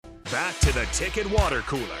back to the Ticket Water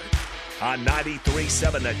Cooler on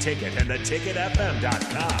 93.7 The Ticket and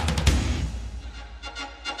theticketfm.com.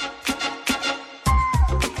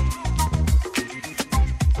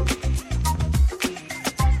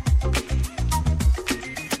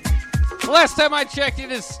 Last time I checked, it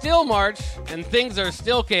is still March, and things are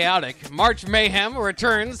still chaotic. March Mayhem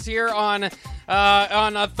returns here on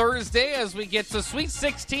a Thursday as we get to Sweet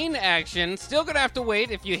 16 action. Still going to have to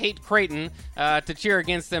wait if you hate Creighton to cheer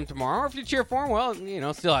against them tomorrow. Or if you cheer for them, well,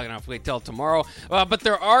 still going to have to wait till tomorrow. But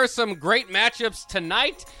there are some great matchups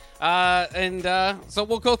tonight. So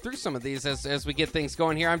we'll go through some of these as we get things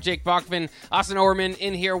going here. I'm Jake Bachman, Austin Orman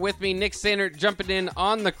in here with me, Nick Sander jumping in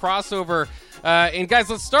on the crossover. And guys,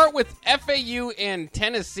 let's start with FAU and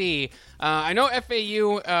Tennessee. I know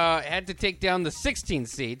FAU had to take down the 16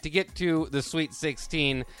 seed to get to the Sweet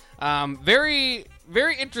 16. Very,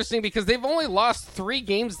 very interesting because they've only lost 3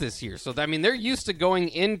 games this year. So, they're used to going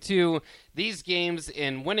into these games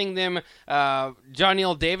and winning them.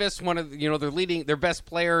 John-Neil Davis, one of their best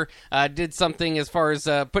player, did something as far as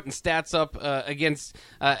putting stats up against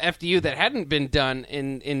FDU that hadn't been done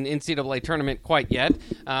in NCAA tournament quite yet.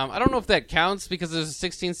 I don't know if that counts because there's a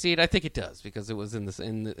 16 seed. I think it does because it was in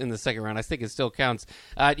the second round. I think it still counts.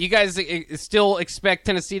 You guys still expect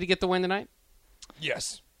Tennessee to get the win tonight?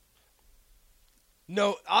 Yes.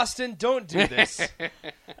 No, Austin, don't do this.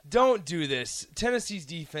 Don't do this. Tennessee's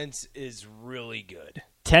defense is really good.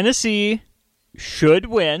 Tennessee should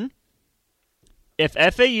win if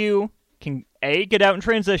FAU can, A, get out in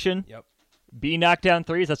transition, Yep. B, knock down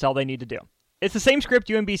threes. That's all they need to do. It's the same script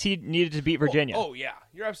UMBC needed to beat Virginia. Oh yeah.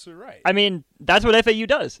 You're absolutely right. That's what FAU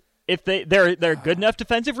does. If they're a good enough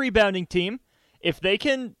defensive rebounding team, if they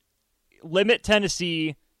can limit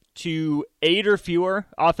Tennessee to 8 or fewer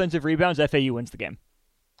offensive rebounds, FAU wins the game.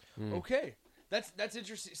 Okay. That's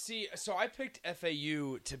interesting. See, so I picked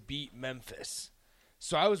FAU to beat Memphis.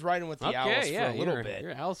 So I was riding with the Owls for a little bit. You're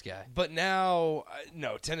an Owls guy. But now,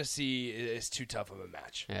 no, Tennessee is too tough of a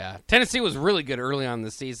match. Yeah, Tennessee was really good early on in the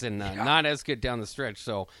season, not as good down the stretch.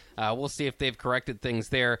 So we'll see if they've corrected things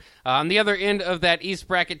there. On the other end of that East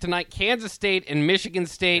bracket tonight, Kansas State and Michigan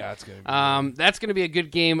State. Yeah, that's going to be a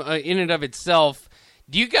good game in and of itself.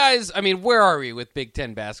 Do you guys, where are we with Big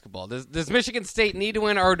Ten basketball? Does Michigan State need to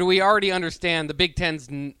win, or do we already understand the Big Ten's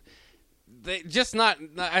just not?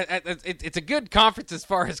 It's a good conference as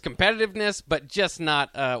far as competitiveness, but just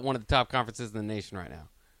not one of the top conferences in the nation right now.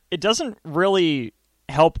 It doesn't really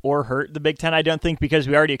help or hurt the Big Ten, I don't think, because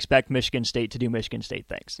we already expect Michigan State to do Michigan State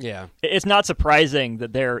things. Yeah. It's not surprising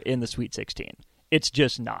that they're in the Sweet 16. It's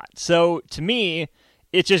just not. So, to me,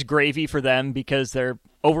 it's just gravy for them because they're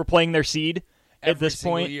overplaying their seed at this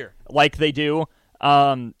point, year. like they do.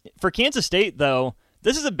 For Kansas State, though,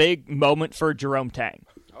 this is a big moment for Jerome Tang.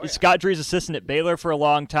 Oh, yeah. Scott Drew's assistant at Baylor for a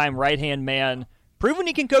long time, right-hand man, proven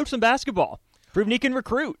he can coach some basketball, proven he can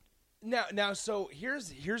recruit. Now, so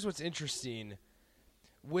here's what's interesting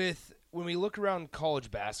with when we look around college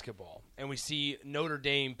basketball and we see Notre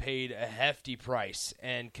Dame paid a hefty price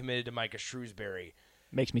and committed to Micah Shrewsbury.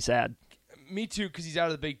 Makes me sad. Me too, because he's out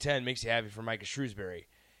of the Big Ten. Makes you happy for Micah Shrewsbury.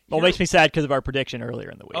 Well, it makes me sad because of our prediction earlier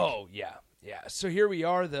in the week. Oh, yeah. So here we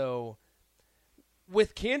are, though.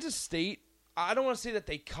 With Kansas State, I don't want to say that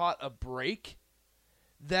they caught a break,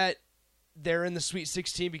 that they're in the Sweet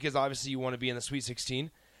 16 because obviously you want to be in the Sweet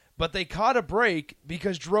 16, but they caught a break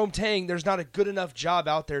because Jerome Tang, there's not a good enough job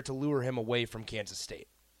out there to lure him away from Kansas State,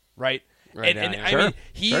 right?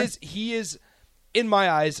 He is, in my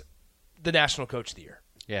eyes, the national coach of the year.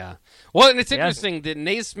 Yeah. Well, and it's interesting that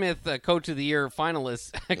Naismith Coach of the Year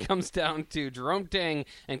finalists comes down to Jerome Tang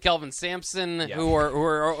and Kelvin Sampson, who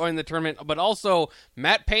are in the tournament, but also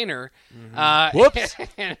Matt Painter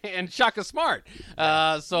and Shaka Smart.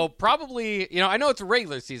 So probably, I know it's a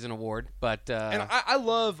regular season award, but and I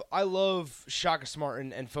love Shaka Smart,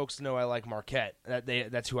 and folks know I like Marquette.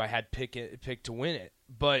 That's who I had picked to win it.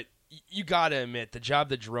 But you got to admit the job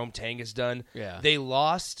that Jerome Tang has done. Yeah. They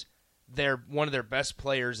lost one of their best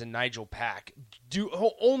players in Nigel Pack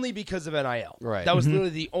only because of NIL. Right. That was literally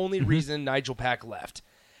the only reason Nigel Pack left.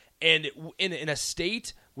 And in a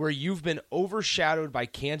state where you've been overshadowed by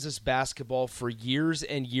Kansas basketball for years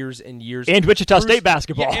and years and years. And Wichita State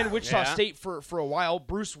basketball. Yeah, and Wichita State for a while.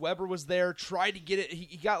 Bruce Weber was there, tried to get it.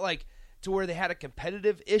 He got to where they had a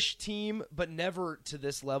competitive-ish team, but never to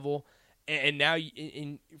this level. And now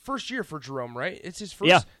in first year for Jerome, right? It's his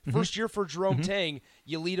first year for Jerome Tang.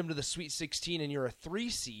 You lead him to the Sweet 16, and you're a 3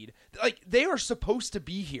 seed. They are supposed to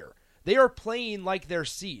be here. They are playing like their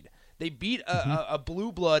seed. They beat a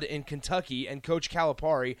blue blood in Kentucky and Coach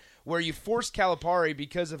Calipari, where you forced Calipari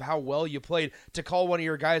because of how well you played to call one of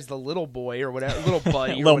your guys the little boy or whatever, little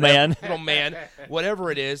buddy, little man, whatever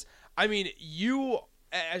it is. I mean,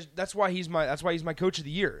 that's why he's my coach of the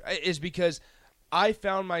year, is because I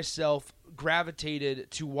found myself gravitated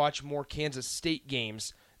to watch more Kansas State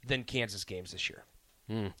games than Kansas games this year.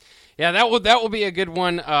 Yeah, that will be a good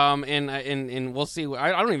one, and we'll see.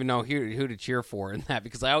 I don't even know who to cheer for in that,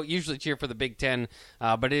 because I usually cheer for the Big Ten,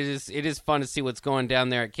 but it is fun to see what's going down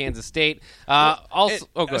there at Kansas State. Go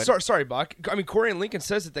ahead. Sorry, Buck. I mean, Corey and Lincoln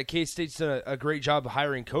says that K-State's done a great job of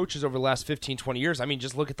hiring coaches over the last 15, 20 years. I mean,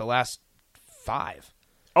 just look at the last 5.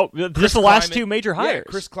 Oh, just the last 2 major hires.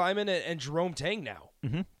 Yeah, Chris Kleiman and Jerome Tang now.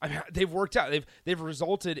 Mm-hmm. I mean, they've worked out. They've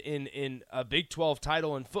resulted in a Big 12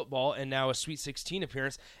 title in football and now a Sweet 16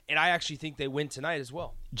 appearance. And I actually think they win tonight as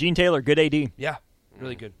well. Gene Taylor, good AD. Yeah,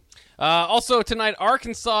 really good. Also tonight,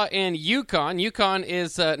 Arkansas and UConn. UConn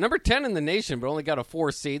is number 10 in the nation, but only got a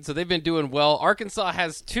 4 seed, so they've been doing well. Arkansas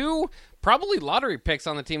has 2 probably lottery picks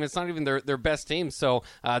on the team. It's not even their best team, so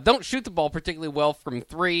don't shoot the ball particularly well from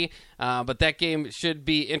 3, but that game should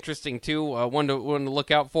be interesting too, one to look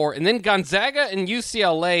out for. And then Gonzaga and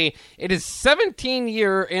UCLA. It is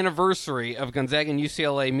 17-year anniversary of Gonzaga and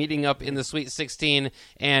UCLA meeting up in the Sweet 16,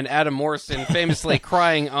 and Adam Morrison famously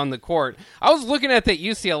crying on the court. I was looking at that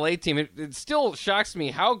UCLA team. It still shocks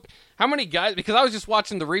me how many guys, because I was just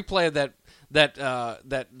watching the replay of that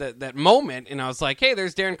moment, and I was like, hey,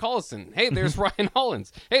 there's Darren Collison. Hey, there's Ryan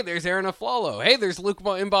Hollins. Hey, there's Aaron Aflalo. Hey, there's Luke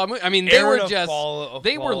Mbah. I mean, they were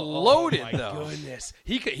loaded, though. Oh my goodness,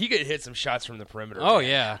 he could hit some shots from the perimeter. Oh man.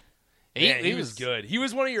 yeah, he was good. He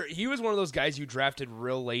was one of those guys you drafted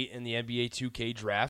real late in the NBA 2K draft.